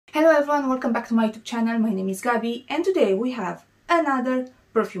Hello everyone, welcome back to my YouTube channel. My name is Gabi and today we have another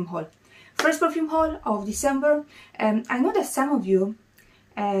perfume haul. First perfume haul of December. I know that some of you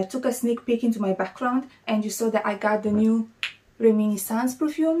took a sneak peek into my background and you saw that I got the new Reminiscence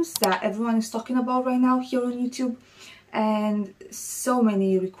perfumes that everyone is talking about right now here on YouTube, and so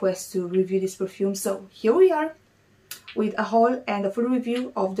many requests to review this perfume. So here we are with a haul and a full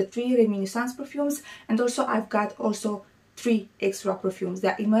review of the 3 Reminiscence perfumes, and also I've got also 3 extra perfumes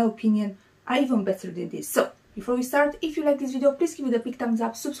that in my opinion are even better than this. So before we start, if you like this video, please give it a big thumbs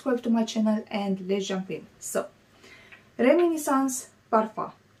up, subscribe to my channel, and let's jump in. So Reminiscence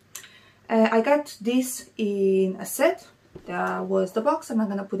Parfum. I got this in a set. That was the box. I'm not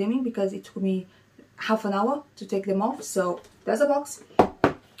gonna put them in because it took me half an hour to take them off. So there's a box.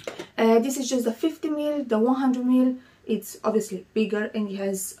 This is just the 50 ml, the 100 ml. It's obviously bigger and it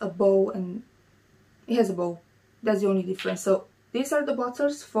has a bow, and it has a bow. That's the only difference. So these are the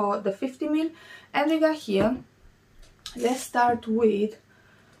bottles for the 50 ml, and we got here. Let's start with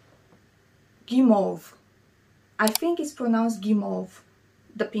GUIMAUVE. I think it's pronounced GUIMAUVE,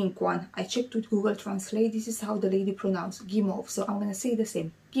 the pink one. I checked with Google Translate. This is how the lady pronounced GUIMAUVE, so I'm gonna say the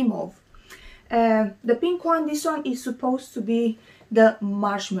same, GUIMAUVE. The pink one, this one is supposed to be the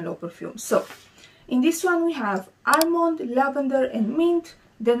marshmallow perfume. So in this one we have almond, lavender and mint.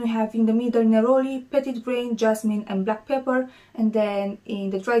 Then we have in the middle neroli, petit grain, jasmine and black pepper. And then in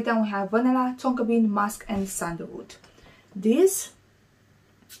the dry down we have vanilla, tonka bean, musk and sandalwood. These,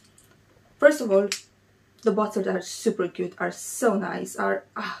 first of all, the bottles are super cute, are so nice,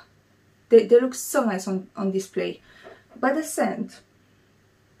 they look so nice on display. But the scent,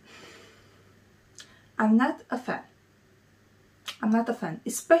 I'm not a fan. I'm not a fan.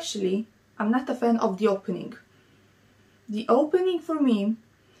 Especially, I'm not a fan of the opening. The opening for me,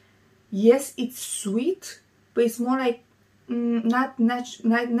 yes, it's sweet, but it's more like not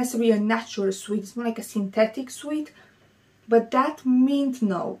necessarily a natural sweet. It's more like a synthetic sweet. But that mint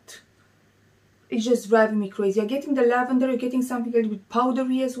note, it's just driving me crazy. You're getting the lavender, you're getting something a little bit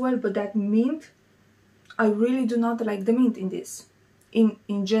powdery as well, but that mint, I really do not like the mint in this.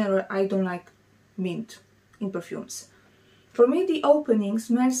 In general, I don't like mint in perfumes. For me, the opening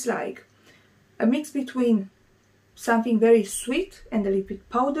smells like a mix between something very sweet and a little bit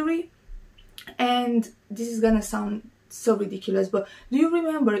powdery. And this is gonna sound so ridiculous, but do you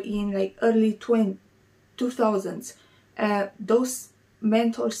remember in like early 2000s those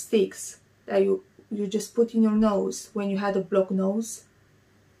menthol sticks that you just put in your nose when you had a blocked nose?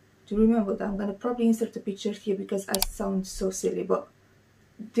 Do you remember that? I'm gonna probably insert a picture here because I sound so silly, but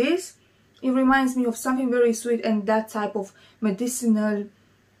this, it reminds me of something very sweet and that type of medicinal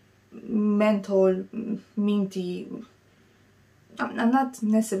menthol, minty. I'm not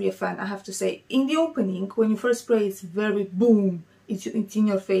necessarily a fan, I have to say. In the opening, when you first spray, it's very boom, it's in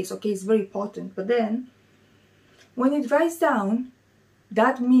your face, okay, it's very potent. But then when it dries down,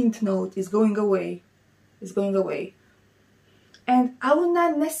 that mint note is going away. It's going away. And I would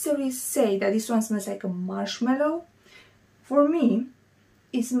not necessarily say that this one smells like a marshmallow. For me,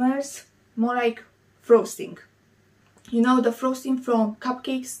 it smells more like frosting. You know, the frosting from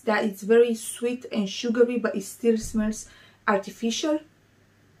cupcakes, that it's very sweet and sugary, but it still smells artificial.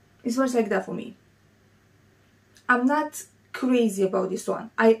 It smells like that for me. I'm not crazy about this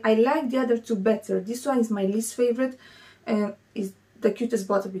one. I like the other 2 better. This one is my least favorite. Is the cutest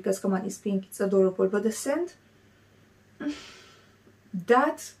bottle because, come on, it's pink, it's adorable. But the scent,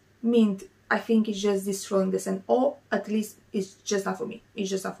 that mint, I think is just destroying the scent, or at least it's just not for me. It's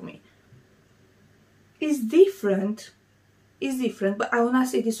just not for me. It's different, but I will not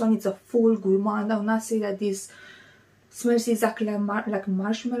say this one is a full gourmand. I will not say that this smells exactly like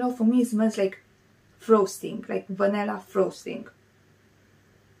marshmallow. For me, it smells like frosting, like vanilla frosting.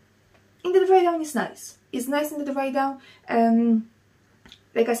 In the dry down, it's nice. It's nice in the dry down.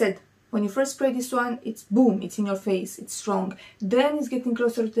 Like I said, when you first spray this one, it's boom, it's in your face, it's strong. Then it's getting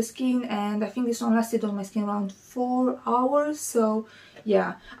closer to the skin, and I think this one lasted on my skin around 4 hours. So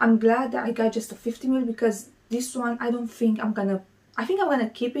yeah, I'm glad that I got just a 50 ml because this one, I think I'm gonna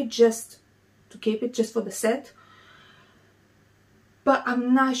keep it just to keep it just for the set. But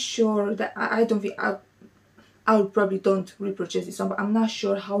I'm not sure that I'll probably don't repurchase this one, but I'm not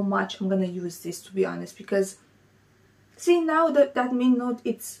sure how much I'm gonna use this, to be honest, because see, now that mint note,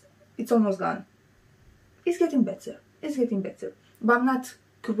 it's almost gone. It's getting better, but I'm not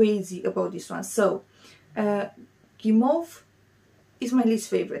crazy about this one. So GUIMAUVE is my least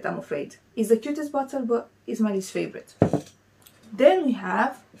favorite, I'm afraid. It's the cutest bottle, but it's my least favorite. Then we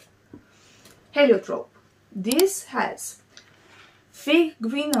have HELIOTROPE. This has Fig,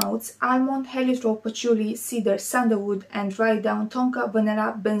 green notes, almond, heliotrope, patchouli, cedar, sandalwood, and dry down tonka,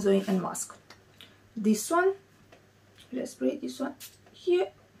 vanilla, benzoin, and musk. This one, let's spray this one here.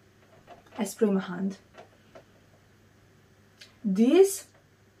 I spray my hand. This,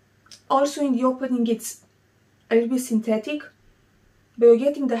 also in the opening, it's a little bit synthetic, but you're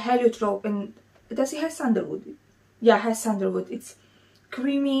getting the heliotrope, and does it have sandalwood? Yeah, it has sandalwood. It's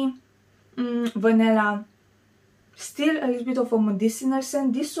creamy, vanilla, still a little bit of a medicinal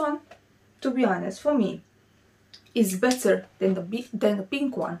scent. This one, to be honest, for me, is better than the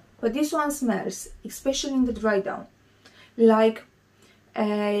pink one. But this one smells, especially in the dry down, like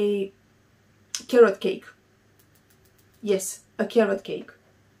a carrot cake. Yes, a carrot cake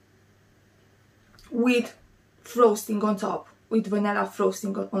with frosting on top, with vanilla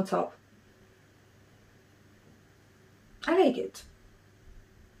frosting on top. I like it.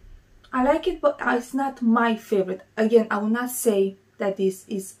 I like it, but it's not my favorite. Again, I will not say that this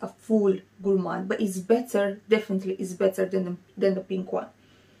is a full gourmand, but it's better, definitely is better than the pink one.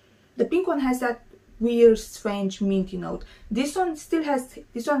 The pink one has that weird, strange minty note. This one still has,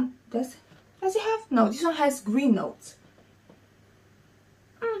 this one, does it have? No, this one has green notes.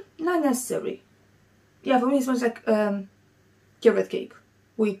 Not necessary. Yeah, for me it smells like carrot cake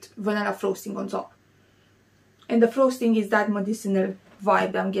with vanilla frosting on top. And the frosting is that medicinal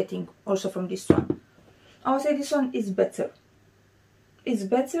vibe that I'm getting also from this one. I would say this one is better. It's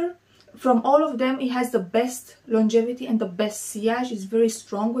better. From all of them, it has the best longevity and the best sillage. It's very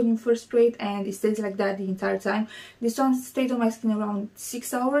strong when you first spray it, and it stays like that the entire time. This one stayed on my skin around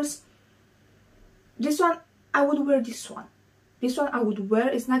 6 hours. This one, I would wear this one. This one I would wear.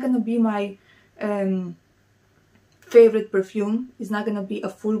 It's not gonna be my favorite perfume. It's not gonna be a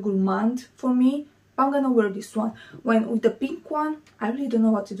full gourmand for me. But I'm gonna wear this one. When with the pink one, I really don't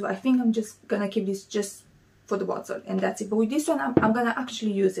know what to do. I think I'm just gonna keep this just for the bottle, and that's it. But with this one, I'm gonna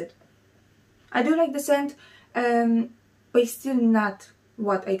actually use it. I do like the scent, but it's still not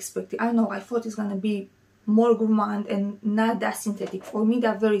what I expected. I know, I thought it's gonna be more gourmand and not that synthetic. For me,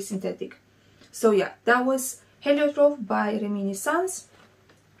 they're very synthetic. So yeah, that was Heliotrope by Reminiscence.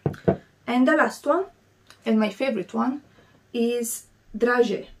 And the last one, and my favorite one, is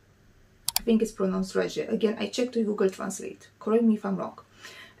DRAGEE. I think it's pronounced DRAGEE. Again, I checked to Google Translate. Correct me if I'm wrong.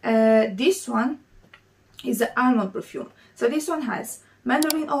 This one is the almond perfume. So this one has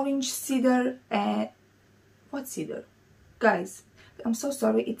mandarin orange, cedar, and what cedar? Guys, I'm so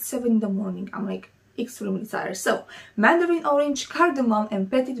sorry. It's 7 in the morning. I'm like extremely tired. So mandarin orange, cardamom and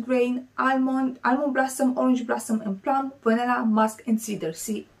petit grain, almond blossom, orange blossom and plum, vanilla, musk and cedar.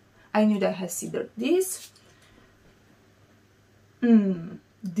 See, I knew that has cedar. This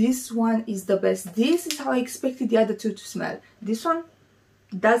one is the best. This is how I expected the other two to smell. This one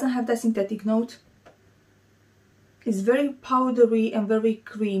doesn't have that synthetic note. It's very powdery and very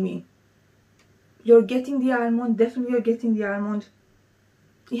creamy. You're getting the almond, definitely you're getting the almond.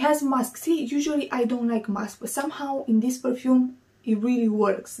 It has musk. See, usually I don't like musk, but somehow in this perfume it really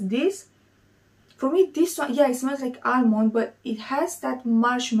works. This, for me, this one, yeah, it smells like almond, but it has that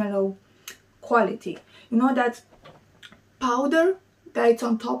marshmallow quality. You know, that powder that's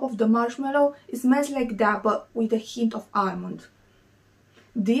on top of the marshmallow? It smells like that, but with a hint of almond.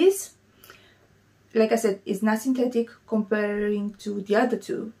 This, like I said, is not synthetic comparing to the other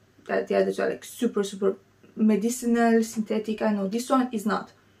two. That the other two are like super medicinal, synthetic. I know this one is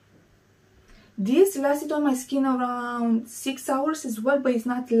not. This lasted on my skin around 6 hours as well, but it's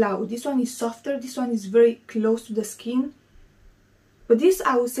not loud. This one is softer. This one is very close to the skin. But this,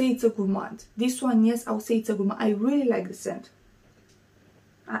 I would say it's a gourmand. This one, yes, I would say it's a gourmand. I really like the scent.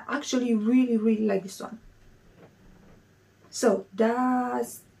 I actually really like this one. So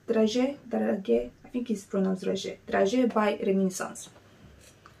that's DRAGEE, I think it's pronounced DRAGEE. DRAGEE by Reminiscence.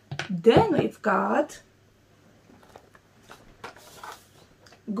 Then we've got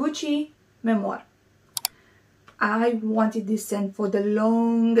Gucci Memoire. I wanted this scent for the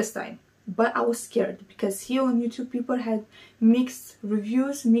longest time, but I was scared because here on YouTube people had mixed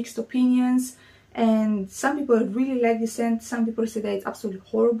reviews, mixed opinions, and some people really like this scent, some people say that it's absolutely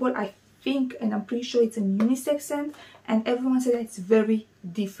horrible. I think, and I'm pretty sure it's a unisex scent, and everyone said that it's very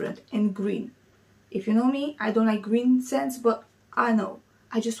different and green. If you know me, I don't like green scents, but I know,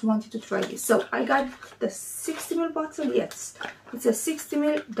 I just wanted to try this. So I got the 60ml bottle. Yes, it's a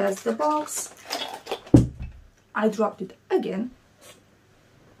 60ml. That's the box. I dropped it again,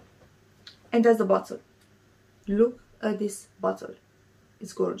 and that's the bottle. Look at this bottle,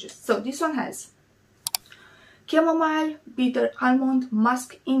 it's gorgeous. So this one has chamomile, bitter almond,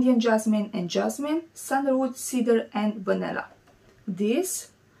 musk, Indian jasmine and jasmine, sandalwood, cedar and vanilla.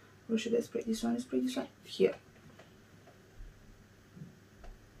 This, where should I spray this one? Spray this one here.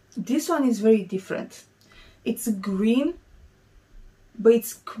 This one is very different. It's green, but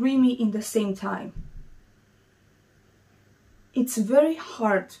it's creamy in the same time. It's very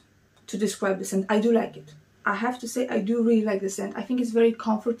hard to describe the scent. I do like it. I have to say, I do really like the scent. I think it's very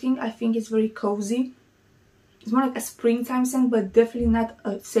comforting. I think it's very cozy. It's more like a springtime scent, but definitely not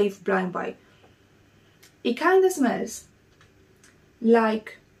a safe blind buy. It kind of smells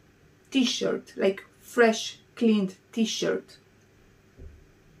like t-shirt, like fresh, cleaned t-shirt,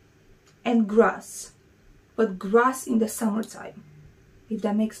 and grass, but grass in the summertime, if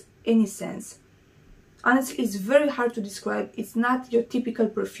that makes any sense. Honestly, it's very hard to describe. It's not your typical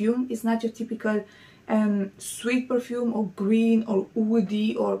perfume. It's not your typical sweet perfume or green or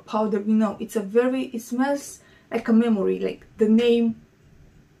woody or powder. You know, it's a very, it smells like a memory, like the name,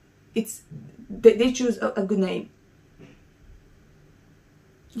 it's, they choose a good name.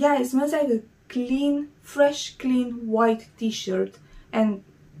 Yeah, it smells like a clean, fresh, clean white t-shirt and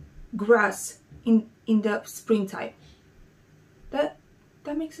grass in the springtime. That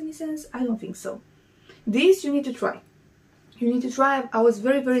makes any sense? I don't think so. This you need to try. You need to try. I was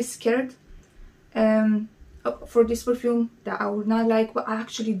very scared for this perfume that I would not like, but I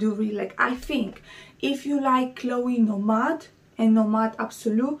actually do really like. I think if you like Chloe Nomade and Nomade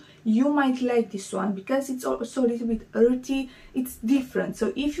Absolute, you might like this one because it's also a little bit earthy. It's different.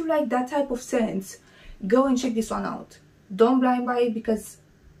 So if you like that type of scents, go and check this one out. Don't blind buy it because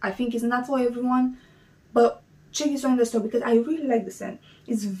I think it's not for everyone, but check this one in the store because I really like the scent.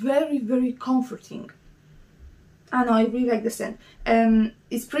 It's very comforting. I know, I really like the scent.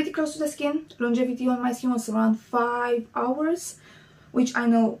 It's pretty close to the skin. Longevity on my skin was around 5 hours, which I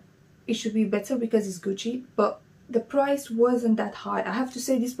know it should be better because it's Gucci, but the price wasn't that high. I have to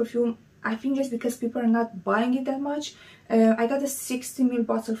say this perfume, I think just because people are not buying it that much. I got a 60 ml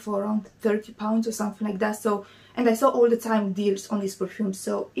bottle for around £30 or something like that. So, and I saw all the time deals on this perfume.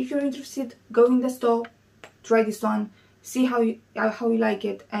 So if you're interested, go in the store, try this one, see how you like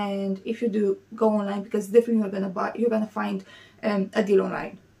it, and if you do, go online because definitely you're gonna find a deal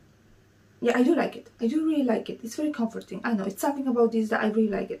online. Yeah, I do like it. I do really like it. It's very comforting. I know, it's something about this that I really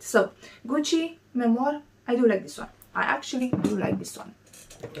like it. So Gucci Memoire, I do like this one. I actually do like this one.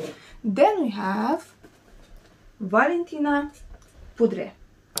 Then we have Valentina Poudre.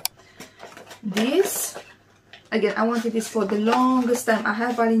 This, again, I wanted this for the longest time. I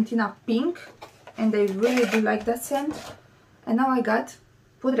have Valentina Pink and I really do like that scent, and now I got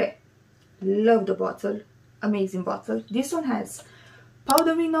Poudre. Love the bottle, amazing bottle. This one has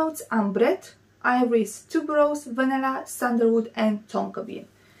powdery notes, ambrette, iris, tuberose, vanilla, sandalwood and tonka bean.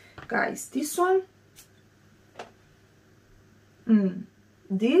 Guys, this one,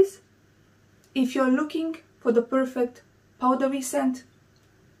 this, if you're looking for the perfect powdery scent,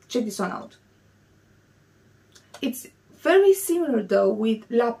 check this one out. It's very similar though with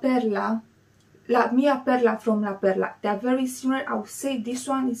La Perla, La Mia Perla from La Perla. They're very similar. I would say this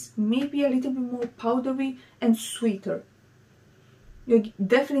one is maybe a little bit more powdery and sweeter. You're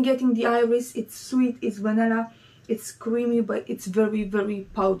definitely getting the iris. It's sweet, it's vanilla, it's creamy, but it's very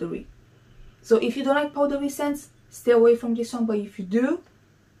powdery. So if you don't like powdery scents, stay away from this one. But if you do,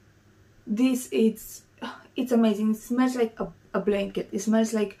 this, it's amazing. It smells like a blanket. It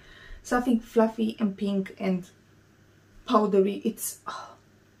smells like something fluffy and pink and powdery. It's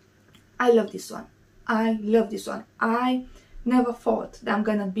I love this one. I love this one. I never thought that I'm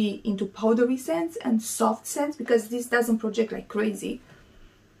gonna be into powdery scents and soft scents because this doesn't project like crazy.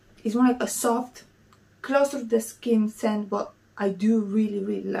 It's more like a soft, closer to the skin scent, but I do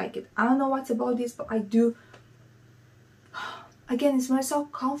really like it. I don't know what's about this, but I do. Again, it smells so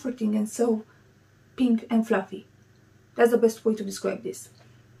comforting and so pink and fluffy. That's the best way to describe this.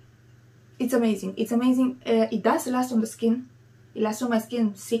 It's amazing. It's amazing. It does last on the skin. It lasts on my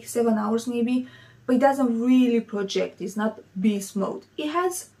skin 6-7 hours maybe, but it doesn't really project. It's not beast mode. It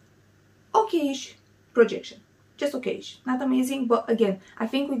has okay-ish projection, just okay-ish, not amazing. But again, I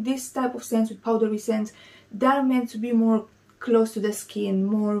think with this type of scents, with powdery scents, they're meant to be more close to the skin,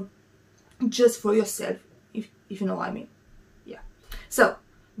 more just for yourself, if you know what I mean. Yeah. So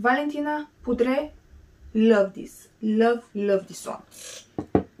Valentina Poudre, love this, love this one.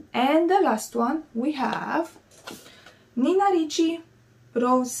 And the last one we have Nina Ricci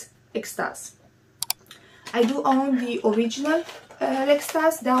Rose Extase. I do own the original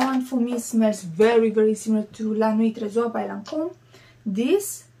Extase. That one for me smells very similar to La Nuit Trésor by Lancôme.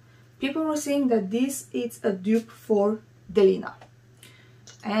 This, people were saying that this is a dupe for Delina,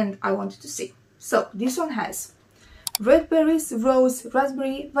 and I wanted to see. So this one has red berries, rose,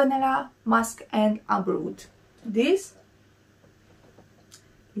 raspberry, vanilla, musk and amberwood. This,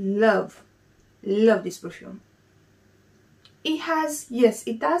 love this perfume. it has, yes,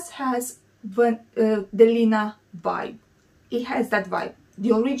 it does has Delina vibe. It has that vibe.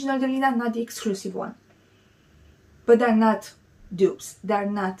 The original Delina, not the exclusive one. But they're not dupes. They're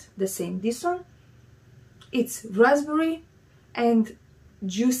not the same. This one, it's raspberry and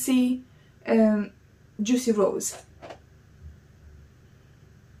juicy rose.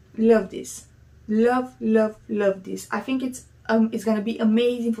 Love this. Love this. I think it's gonna be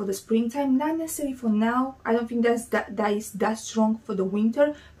amazing for the springtime. Not necessarily for now. I don't think that is that strong for the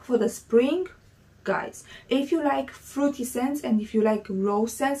winter. For the spring, guys, if you like fruity scents and if you like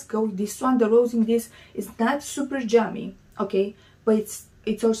rose scents, go with this one. The rose in this is not super jammy, okay, but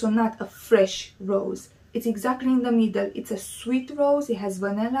it's also not a fresh rose. It's exactly in the middle. It's a sweet rose. It has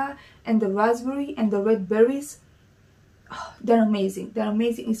vanilla and the raspberry and the red berries. Oh, they're amazing. They're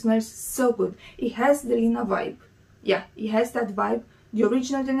amazing. It smells so good. It has the Delina vibe. Yeah, it has that vibe. The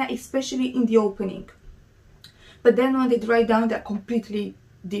original Delina, especially in the opening. But then when they dry down, they're completely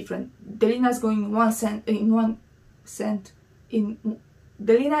different. Delina is going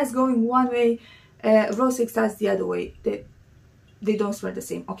Delina is going one way, Rose Extase the other way. They don't smell the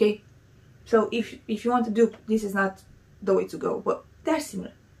same, okay? So if you want to dupe, this is not the way to go, but they're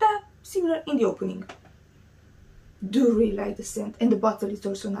similar. They're similar in the opening. Do really like the scent, and the bottle is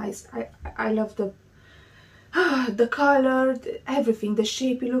also nice. I love the color, everything, the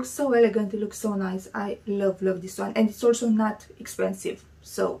shape. It looks so elegant. It looks so nice. I love this one, and it's also not expensive.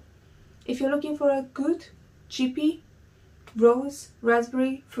 So if you're looking for a good cheapy rose,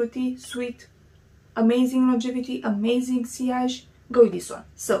 raspberry, fruity, sweet, amazing longevity, amazing sillage, go with this one.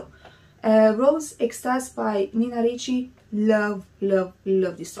 So Rose Extase by Nina Ricci. Love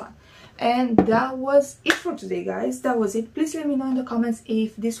this one. And that was it for today, guys. That was it. Please let me know in the comments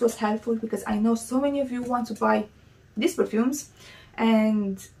if this was helpful, because I know so many of you want to buy these perfumes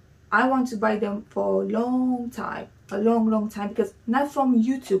and I want to buy them for a long time, because not from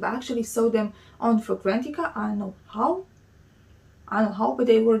YouTube. I actually saw them on Fragrantica. I don't know how, but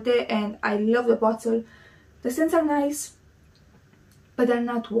they were there, and I love the bottle. The scents are nice, but they're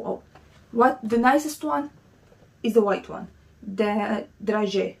not wow. What the nicest one is the white one, the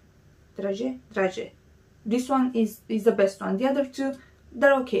DRAGEE. This one is the best one. The other two,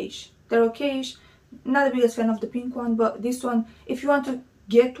 they're okayish. Not the biggest fan of the pink one, but this one, if you want to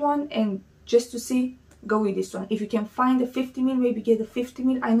get one and just to see, go with this one. If you can find a 50ml, maybe get a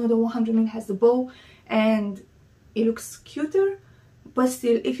 50ml. I know the 100ml has the bow and it looks cuter, but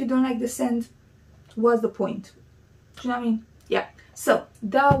still, if you don't like the scent, what's the point? Do you know what I mean? Yeah. So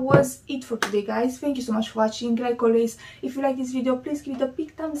that was it for today, guys. Thank you so much for watching. Like always, if you like this video, please give it a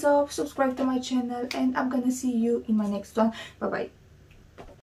big thumbs up, subscribe to my channel, and I'm gonna see you in my next one. Bye bye.